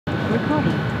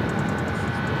recording.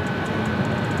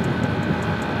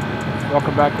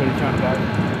 Welcome back to the channel, guys.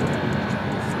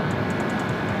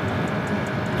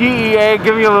 DEA,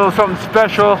 give you a little something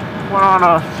special. Went on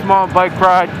a small bike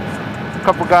ride. A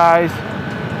couple guys,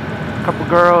 a couple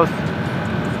girls,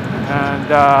 and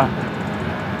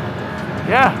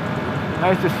yeah,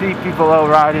 nice to see people out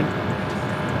riding.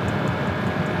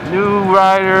 New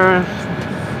riders,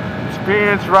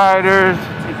 experienced riders,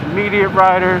 intermediate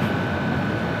riders.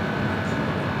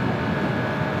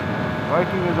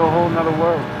 Biking is a whole nother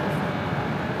world.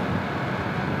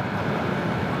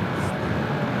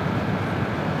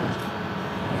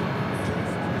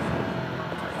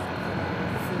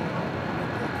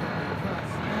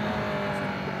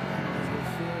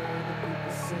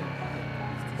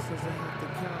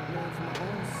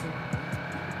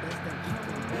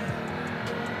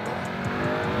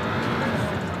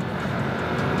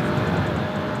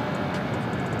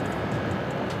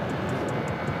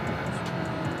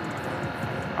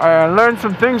 I learned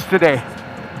some things today,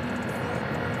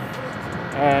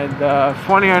 and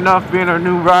funny enough, being a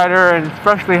new rider and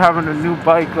especially having a new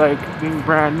bike, like being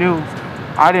brand new,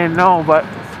 I didn't know, but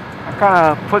I kind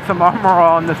of put some armor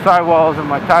on the sidewalls of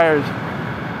my tires,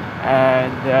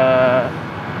 and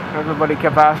everybody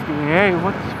kept asking me, "Hey,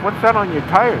 what's that on your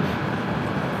tires?"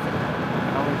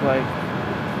 And I was like,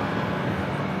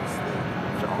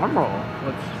 "It's armor.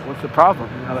 What's the problem?"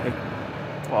 And they're like,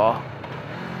 "Well,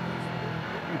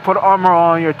 you put armor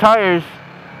on your tires,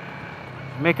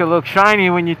 make it look shiny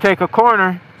when you take a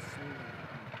corner.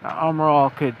 The armor all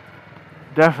could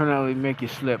definitely make you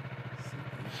slip."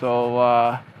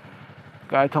 So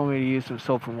guy told me to use some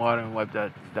soap and water and wipe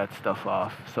that stuff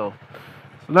off. So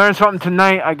learned something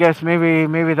tonight. I guess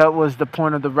maybe that was the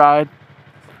point of the ride.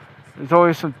 There's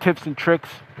always some tips and tricks,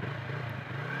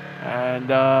 and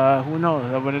who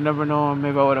knows, I would have never known.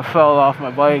 Maybe I would have fell off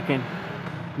my bike and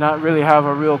not really have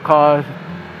a real cause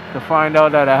to find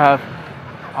out that I have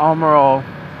armor all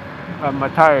on my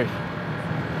tires.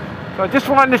 So I just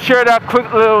wanted to share that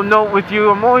quick little note with you.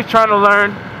 I'm always trying to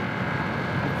learn.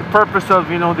 It's the purpose of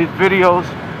these videos,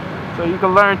 so you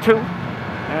can learn too.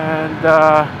 And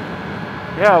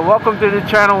yeah, welcome to the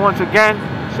channel once again.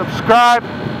 Subscribe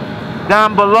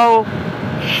down below,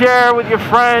 share with your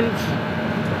friends.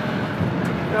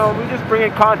 We just bring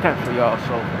in content for y'all,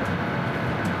 so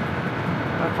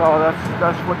that's all.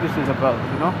 That's what this is about,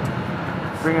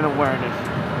 bringing awareness.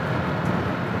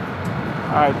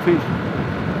 All right, peace.